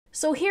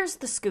So here's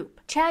the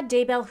scoop. Chad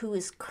Daybell, who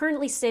is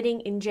currently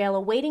sitting in jail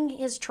awaiting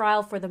his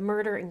trial for the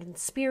murder and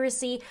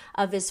conspiracy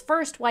of his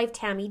first wife,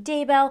 Tammy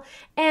Daybell,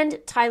 and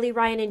Tylee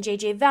Ryan and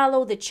JJ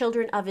Vallow, the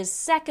children of his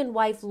second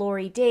wife,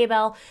 Lori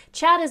Daybell.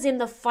 Chad is in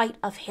the fight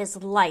of his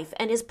life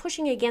and is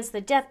pushing against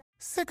the death.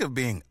 Sick of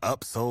being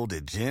upsold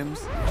at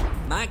gyms?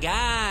 My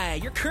guy,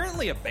 you're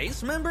currently a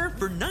base member?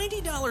 For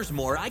 $90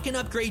 more, I can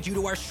upgrade you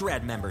to our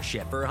Shred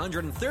membership. For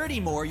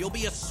 $130 more, you'll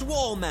be a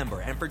Swole member.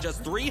 And for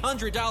just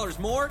 $300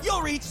 more,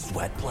 you'll reach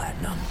Sweat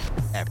Platinum.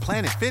 At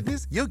Planet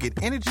Fitness, you'll get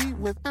energy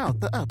without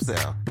the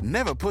upsell.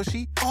 Never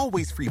pushy,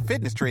 always free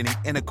fitness training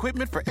and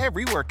equipment for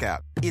every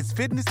workout. It's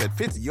fitness that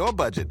fits your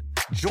budget.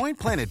 Join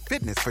Planet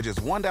Fitness for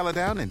just $1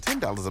 down and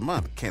 $10 a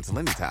month. Cancel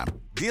anytime.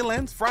 Deal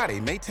ends Friday,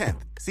 May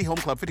 10th. See Home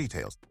Club for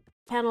details.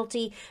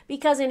 Penalty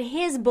because in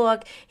his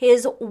book,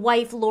 his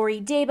wife Lori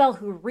Daybell,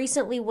 who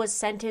recently was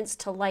sentenced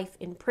to life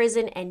in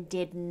prison and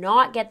did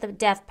not get the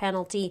death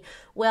penalty,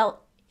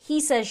 well,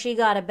 he says she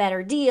got a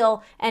better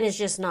deal and it's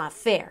just not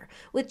fair.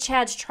 With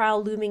Chad's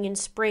trial looming in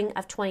spring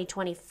of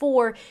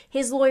 2024,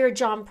 his lawyer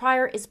John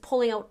Pryor is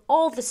pulling out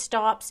all the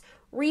stops,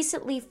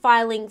 recently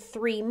filing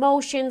 3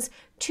 motions,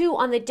 2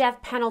 on the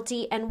death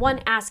penalty and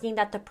 1 asking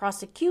that the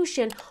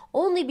prosecution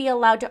only be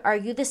allowed to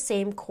argue the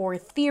same core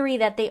theory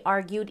that they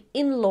argued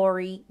in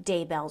Lori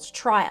Daybell's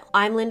trial.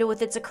 I'm Linda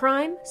with It's a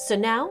Crime, so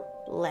now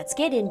let's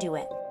get into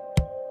it.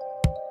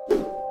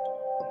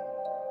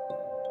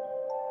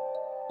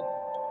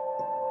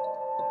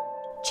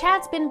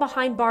 Chad's been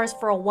behind bars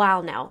for a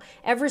while now,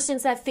 ever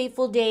since that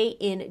fateful day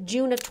in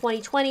June of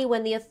 2020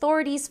 when the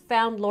authorities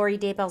found Lori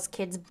Daybell's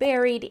kids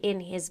buried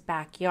in his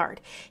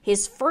backyard.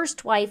 His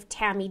first wife,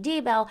 Tammy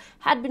Daybell,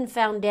 had been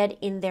found dead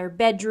in their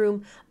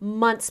bedroom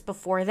months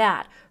before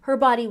that. Her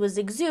body was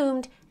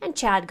exhumed and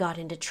Chad got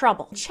into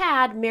trouble.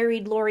 Chad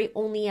married Lori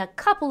only a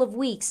couple of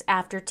weeks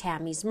after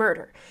Tammy's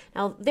murder.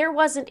 Now, there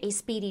wasn't a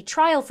speedy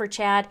trial for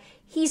Chad.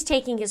 He's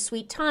taking his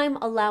sweet time,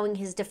 allowing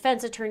his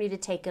defense attorney to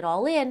take it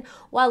all in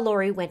while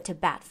Lori went to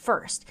bat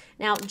first.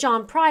 Now,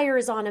 John Pryor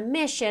is on a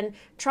mission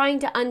trying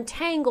to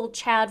untangle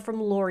Chad from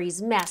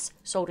Lori's mess,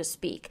 so to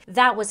speak.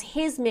 That was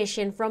his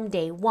mission from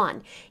day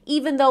one.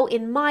 Even though,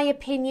 in my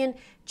opinion,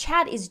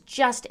 Chad is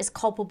just as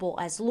culpable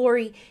as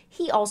Lori.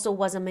 He also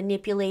was a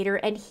manipulator,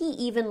 and he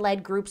even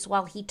led groups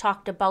while he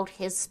talked about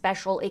his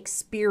special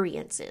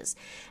experiences.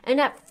 And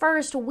at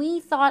first, we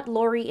thought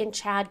Lori and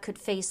Chad could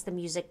face the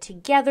music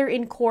together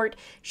in court,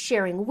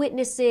 sharing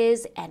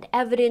witnesses and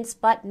evidence,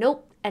 but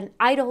nope. An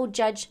Idaho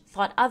judge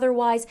thought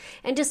otherwise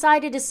and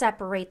decided to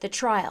separate the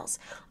trials.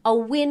 A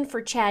win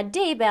for Chad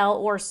Daybell,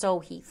 or so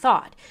he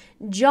thought.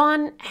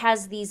 John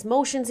has these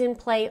motions in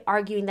play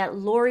arguing that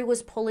Lori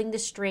was pulling the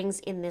strings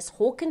in this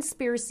whole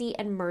conspiracy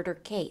and murder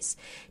case.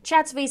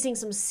 Chad's facing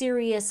some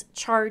serious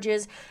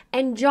charges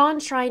and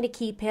John's trying to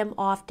keep him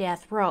off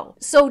death row.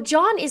 So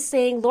John is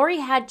saying Lori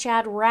had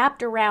Chad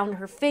wrapped around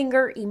her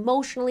finger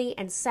emotionally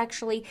and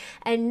sexually,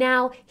 and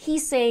now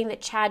he's saying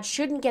that Chad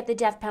shouldn't get the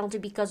death penalty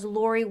because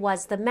Lori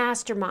was the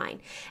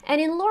mastermind.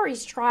 And in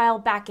Lori's trial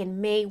back in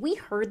May, we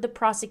heard the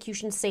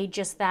prosecution say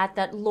just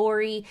that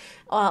Lori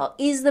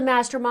is the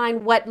mastermind.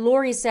 What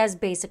Lori says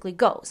basically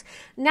goes.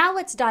 Now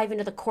let's dive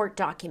into the court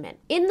document.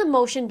 In the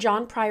motion,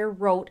 John Pryor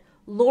wrote,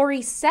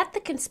 Lori set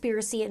the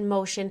conspiracy in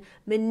motion,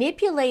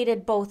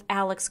 manipulated both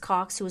Alex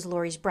Cox, who is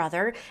Lori's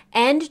brother,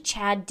 and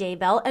Chad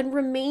Daybell, and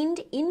remained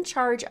in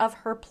charge of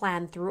her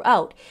plan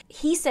throughout.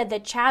 He said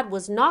that Chad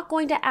was not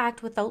going to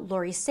act without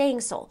Lori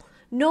saying so.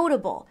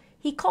 Notable,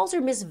 he calls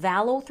her Miss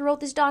Vallow throughout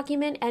this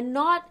document and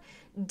not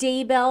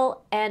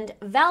Daybell, and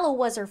Vallow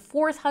was her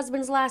 4th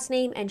husband's last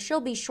name, and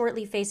she'll be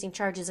shortly facing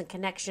charges in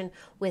connection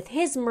with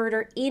his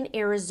murder in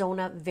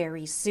Arizona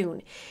very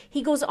soon.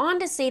 He goes on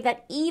to say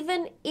that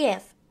even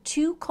if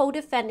 2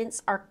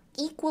 co-defendants are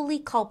equally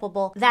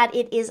culpable, that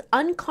it is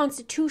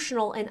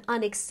unconstitutional and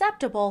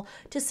unacceptable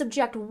to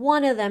subject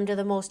one of them to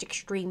the most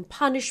extreme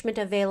punishment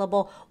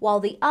available while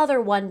the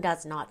other one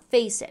does not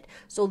face it.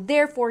 So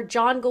therefore,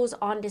 John goes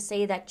on to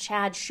say that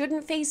Chad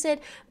shouldn't face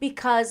it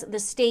because the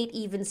state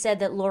even said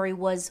that Lori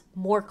was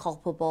more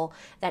culpable,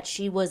 that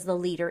she was the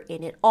leader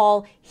in it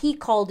all. He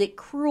called it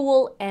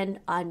cruel and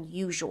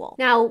unusual.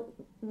 Now,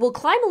 we'll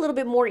climb a little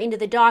bit more into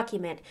the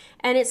document,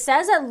 and it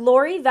says that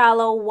Lori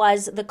Vallow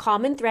was the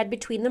common thread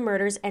between the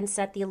murders and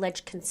set the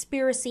alleged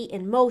conspiracy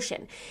in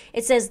motion.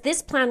 It says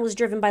this plan was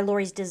driven by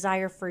Lori's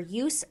desire for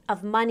use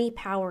of money,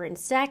 power, and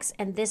sex,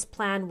 and this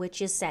plan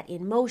which is set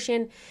in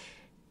motion.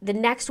 The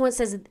next one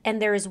says,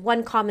 and there is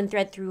one common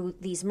thread through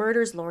these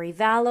murders, Lori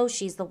Vallow.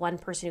 She's the one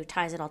person who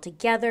ties it all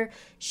together.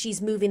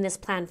 She's moving this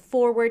plan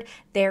forward.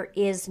 There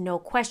is no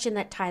question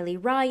that Tylee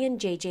Ryan,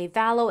 JJ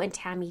Vallow, and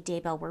Tammy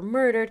Daybell were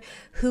murdered.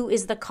 Who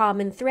is the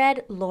common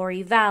thread?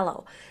 Lori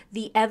Vallow.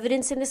 The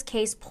evidence in this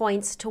case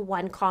points to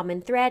one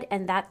common thread,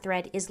 and that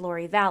thread is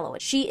Lori Vallow.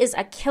 She is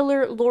a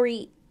killer.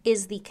 Lori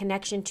is the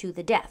connection to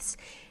the deaths.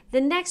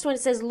 The next one,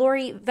 it says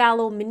Lori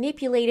Vallow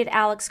manipulated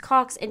Alex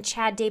Cox and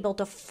Chad Daybell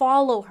to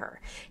follow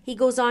her. He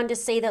goes on to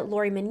say that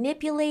Lori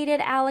manipulated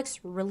Alex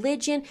through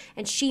religion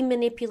and she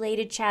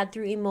manipulated Chad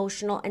through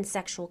emotional and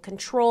sexual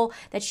control,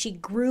 that she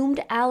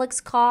groomed Alex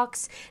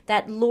Cox,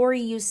 that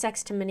Lori used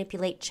sex to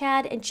manipulate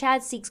Chad, and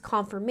Chad seeks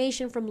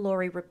confirmation from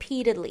Lori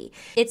repeatedly.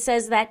 It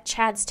says that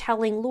Chad's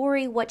telling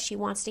Lori what she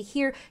wants to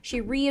hear.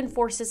 She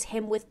reinforces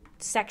him with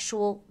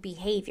sexual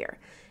behavior.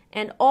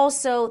 And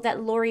also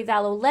that Lori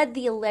Vallow led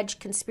the alleged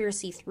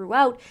conspiracy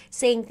throughout,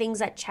 saying things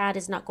that Chad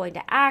is not going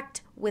to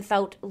act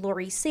without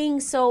Lori saying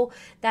so,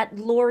 that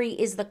Lori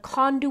is the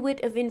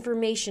conduit of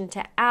information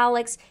to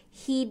Alex.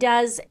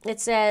 It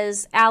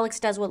says Alex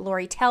does what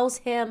Lori tells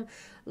him.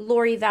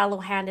 Lori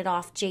Vallow handed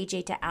off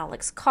JJ to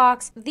Alex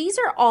Cox. These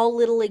are all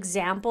little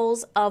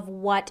examples of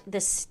what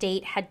the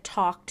state had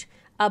talked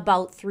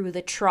about through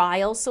the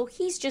trial. So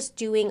he's just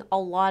doing a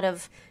lot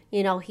of,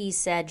 he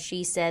said,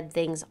 she said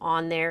things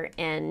on there.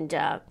 And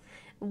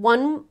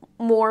one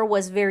more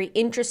was very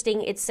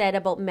interesting. It said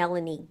about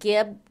Melanie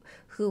Gibb,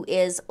 who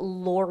is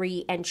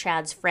Lori and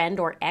Chad's friend,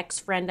 or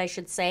ex-friend, I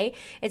should say.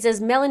 It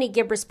says Melanie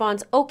Gibb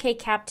responds, "Okay,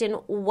 Captain."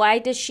 Why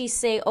does she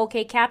say,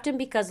 "Okay, Captain"?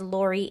 Because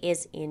Lori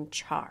is in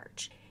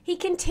charge. He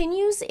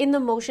continues in the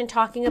motion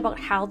talking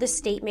about how the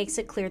state makes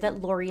it clear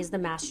that Lori is the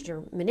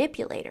master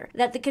manipulator,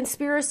 that the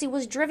conspiracy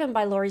was driven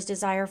by Lori's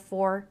desire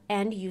for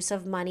and use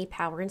of money,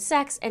 power, and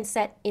sex, and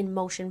set in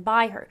motion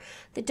by her.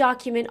 The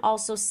document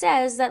also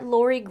says that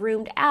Lori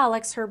groomed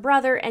Alex, her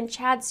brother, and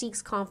Chad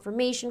seeks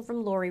confirmation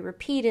from Lori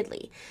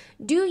repeatedly.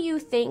 Do you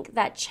think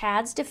that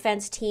Chad's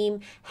defense team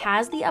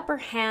has the upper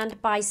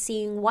hand by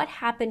seeing what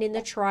happened in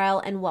the trial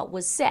and what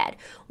was said?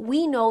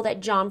 We know that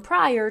John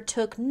Pryor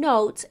took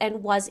notes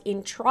and was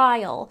in trial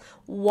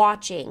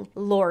watching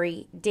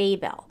Lori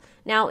Daybell.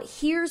 Now,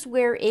 here's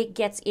where it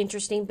gets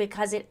interesting,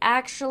 because it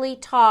actually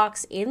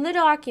talks in the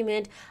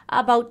document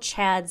about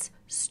Chad's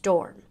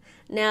storm.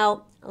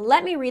 Now,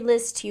 let me read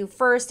this to you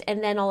first,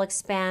 and then I'll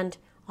expand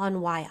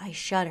on why I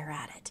shudder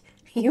at it.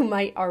 You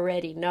might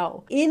already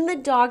know. In the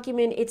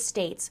document, it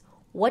states,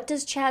 what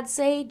does Chad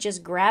say?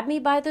 Just grab me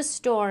by the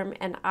storm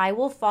and I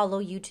will follow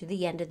you to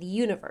the end of the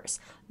universe.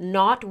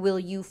 Not will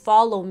you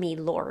follow me,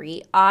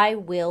 Lori. I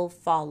will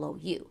follow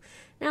you.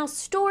 Now,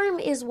 storm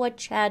is what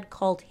Chad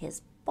called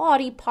his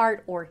body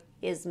part, or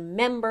his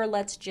member,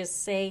 let's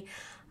just say.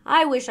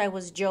 I wish I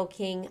was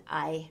joking.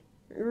 I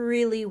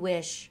really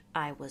wish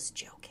I was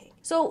joking.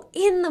 So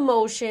in the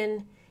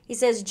motion, he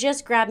says,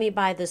 just grab me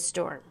by the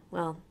storm.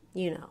 Well,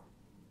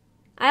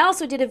 I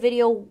also did a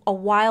video a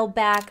while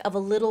back of a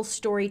little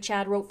story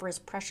Chad wrote for his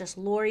precious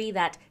Lori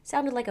that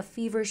sounded like a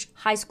feverish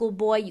high school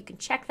boy. You can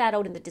check that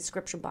out in the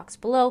description box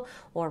below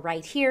or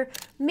right here.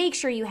 Make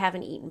sure you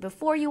haven't eaten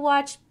before you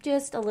watch.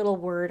 Just a little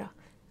word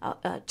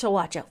to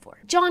watch out for.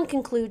 John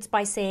concludes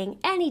by saying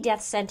any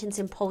death sentence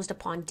imposed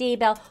upon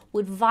Daybell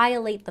would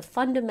violate the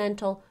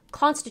fundamental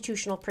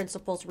constitutional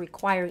principles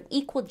requiring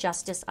equal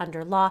justice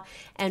under law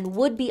and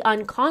would be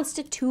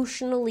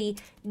unconstitutionally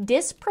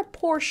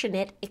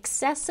disproportionate,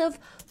 excessive,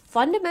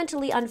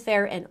 fundamentally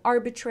unfair, and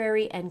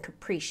arbitrary and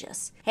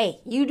capricious. Hey,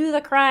 you do the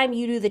crime,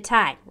 you do the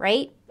time,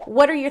 right?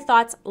 What are your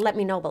thoughts? Let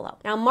me know below.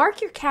 Now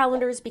mark your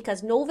calendars,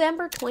 because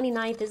November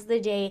 29th is the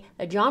day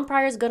that John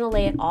Pryor is going to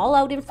lay it all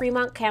out in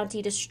Fremont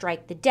County to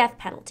strike the death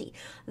penalty.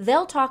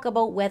 They'll talk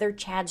about whether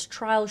Chad's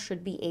trial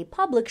should be a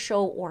public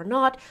show or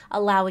not,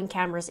 allowing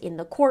cameras in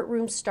the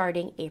courtroom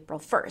starting April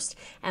 1st.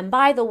 And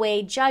by the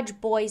way, Judge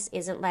Boyce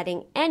isn't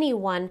letting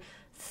anyone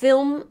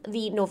film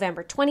the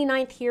November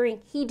 29th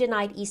hearing. He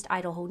denied East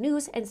Idaho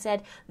News and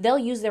said they'll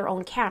use their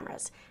own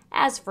cameras.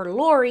 As for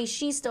Lori,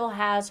 she still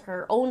has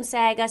her own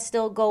saga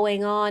still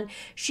going on.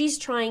 She's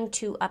trying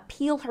to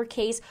appeal her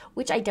case,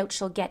 which I doubt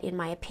she'll get, in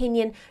my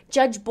opinion.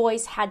 Judge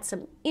Boyce had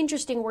some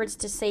interesting words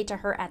to say to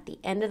her at the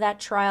end of that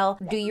trial.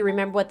 Do you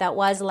remember what that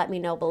was? Let me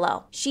know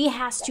below. She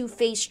has to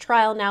face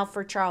trial now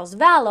for Charles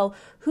Vallow,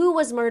 who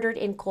was murdered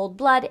in cold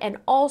blood and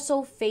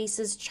also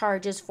faces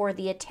charges for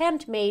the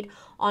attempt made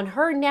on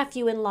her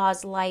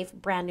nephew-in-law's life,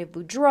 Brandon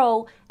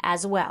Boudreau,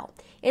 as well.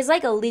 It's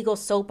like a legal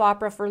soap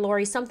opera for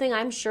Lori, something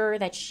I'm sure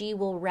that she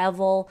will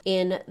revel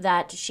in,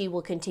 that she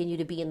will continue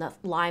to be in the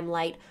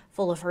limelight,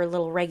 full of her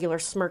little regular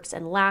smirks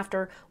and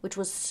laughter, which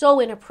was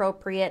so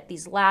inappropriate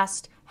these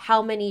last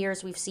how many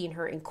years we've seen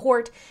her in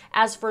court.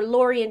 As for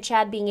Lori and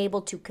Chad being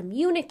able to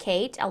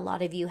communicate, a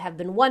lot of you have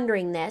been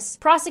wondering this.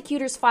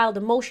 Prosecutors filed a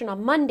motion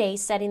on Monday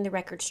setting the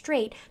record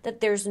straight that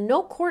there's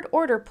no court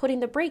order putting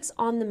the brakes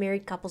on the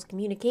married couple's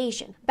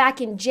communication. Back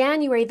in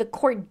January, the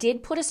court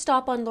did put a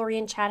stop on Lori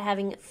and Chad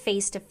having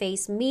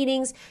face-to-face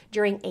meetings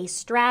during a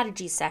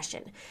strategy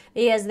session,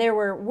 because there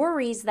were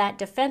worries that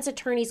defense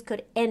attorneys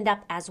could end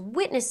up as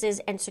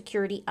witnesses and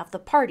security of the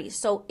parties.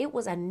 So it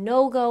was a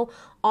no-go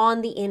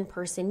on the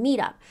in-person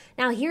meetup.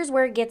 Now here's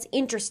where it gets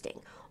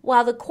interesting.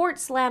 While the court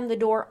slammed the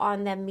door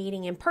on them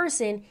meeting in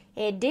person,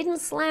 it didn't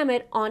slam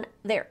it on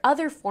their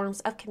other forms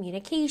of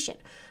communication.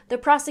 The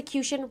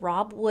prosecution,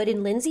 Rob Wood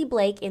and Lindsay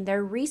Blake, in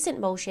their recent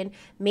motion,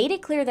 made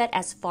it clear that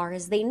as far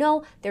as they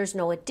know, there's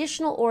no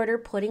additional order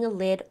putting a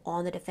lid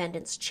on the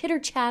defendants'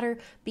 chitter-chatter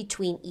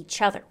between each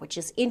other, which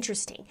is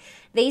interesting.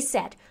 They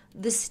said,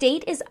 the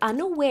state is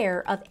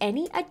unaware of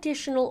any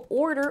additional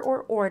order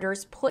or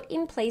orders put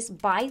in place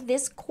by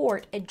this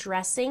court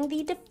addressing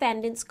the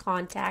defendant's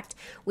contact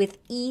with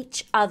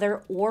each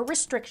other or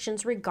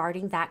restrictions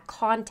regarding that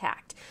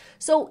contact.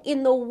 So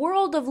in the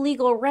world of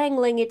legal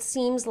wrangling, it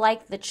seems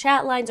like the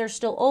chat lines are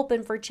still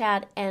open for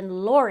Chad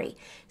and Lori.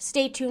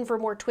 Stay tuned for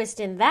more twists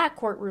in that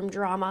courtroom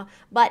drama,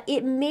 but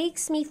it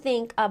makes me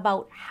think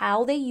about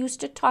how they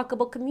used to talk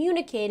about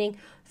communicating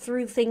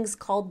through things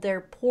called their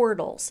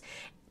portals.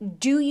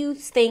 Do you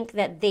think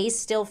that they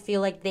still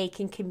feel like they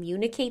can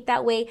communicate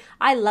that way?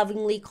 I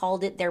lovingly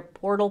called it their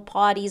portal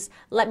potties.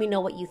 Let me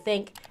know what you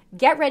think.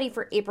 Get ready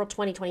for April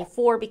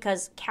 2024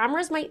 because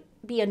cameras might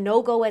be a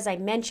no-go, as I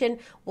mentioned.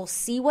 We'll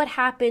see what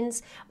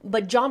happens,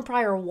 but John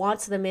Pryor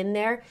wants them in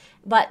there.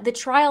 But the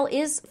trial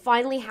is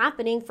finally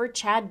happening for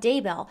Chad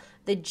Daybell.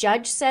 The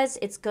judge says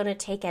it's going to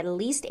take at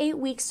least 8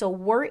 weeks, so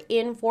we're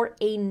in for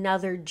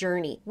another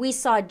journey. We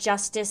saw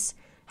justice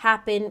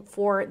happen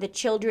for the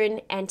children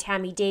and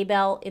Tammy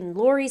Daybell in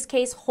Lori's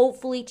case.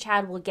 Hopefully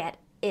Chad will get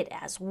it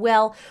as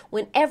well.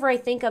 Whenever I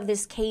think of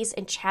this case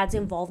and Chad's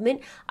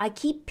involvement, I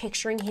keep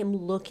picturing him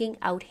looking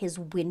out his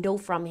window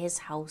from his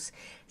house,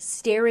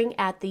 staring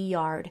at the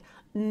yard,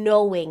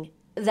 knowing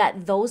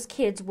that those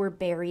kids were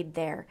buried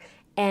there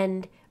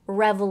and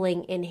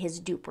reveling in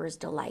his duper's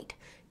delight.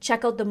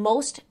 Check out the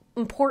most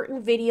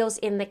important videos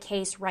in the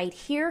case right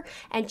here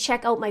and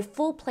check out my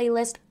full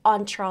playlist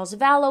on Charles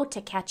Vallow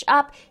to catch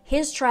up.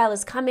 His trial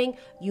is coming.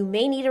 You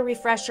may need a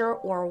refresher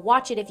or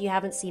watch it if you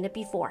haven't seen it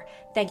before.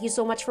 Thank you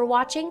so much for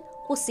watching.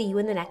 We'll see you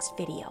in the next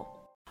video.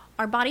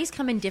 Our bodies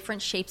come in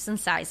different shapes and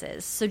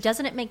sizes, so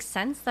doesn't it make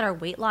sense that our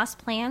weight loss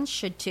plans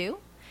should too?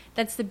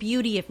 That's the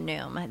beauty of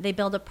Noom. They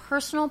build a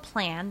personal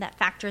plan that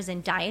factors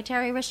in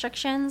dietary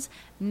restrictions,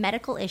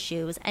 medical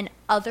issues, and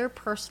other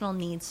personal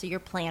needs so your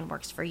plan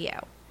works for you.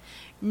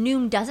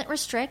 Noom doesn't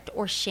restrict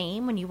or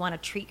shame when you want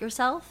to treat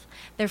yourself.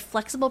 Their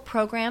flexible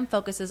program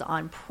focuses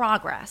on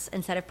progress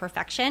instead of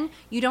perfection.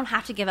 You don't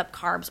have to give up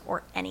carbs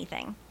or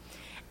anything.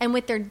 And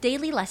with their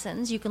daily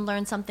lessons, you can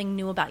learn something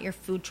new about your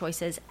food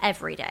choices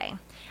every day.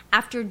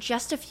 After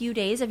just a few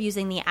days of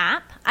using the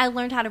app, I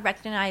learned how to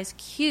recognize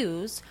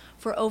cues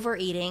for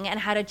overeating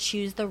and how to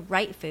choose the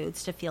right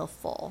foods to feel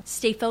full.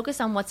 Stay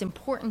focused on what's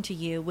important to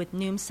you with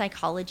Noom's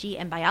psychology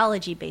and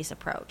biology-based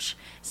approach.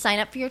 Sign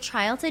up for your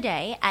trial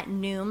today at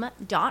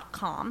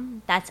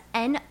Noom.com. That's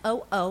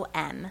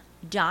Noom.com.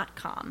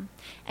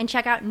 And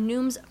check out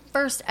Noom's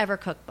first ever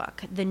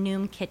cookbook, The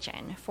Noom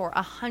Kitchen, for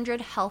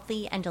 100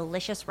 healthy and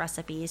delicious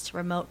recipes to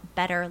promote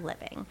better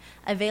living.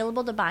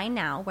 Available to buy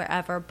now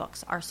wherever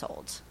books are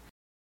sold.